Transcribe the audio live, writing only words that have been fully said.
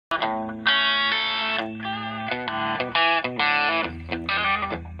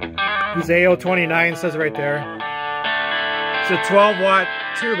This A0 says right there. It's a 12-watt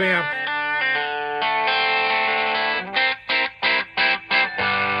tube amp.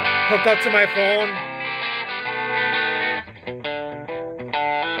 Hooked up to my phone.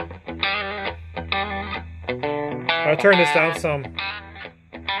 I'll turn this down some.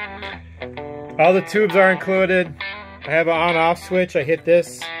 All the tubes are included. I have an on-off switch. I hit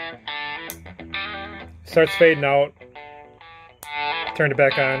this. Starts fading out. Turn it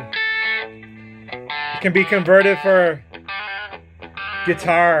back on. It can be converted for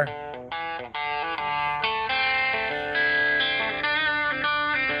guitar.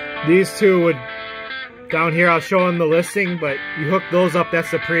 These two would, down here I'll show them the listing, but you hook those up, that's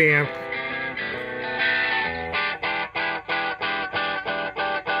the preamp.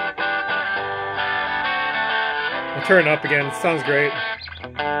 I'll turn it up again, it sounds great.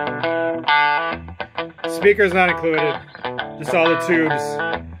 Speaker's not included, just all the tubes,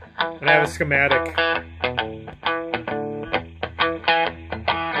 and I have a schematic.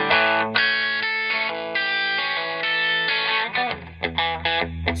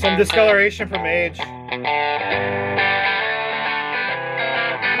 Some discoloration from age.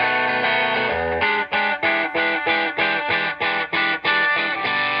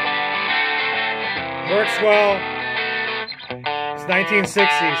 Works well. It's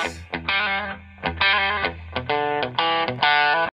 1960s.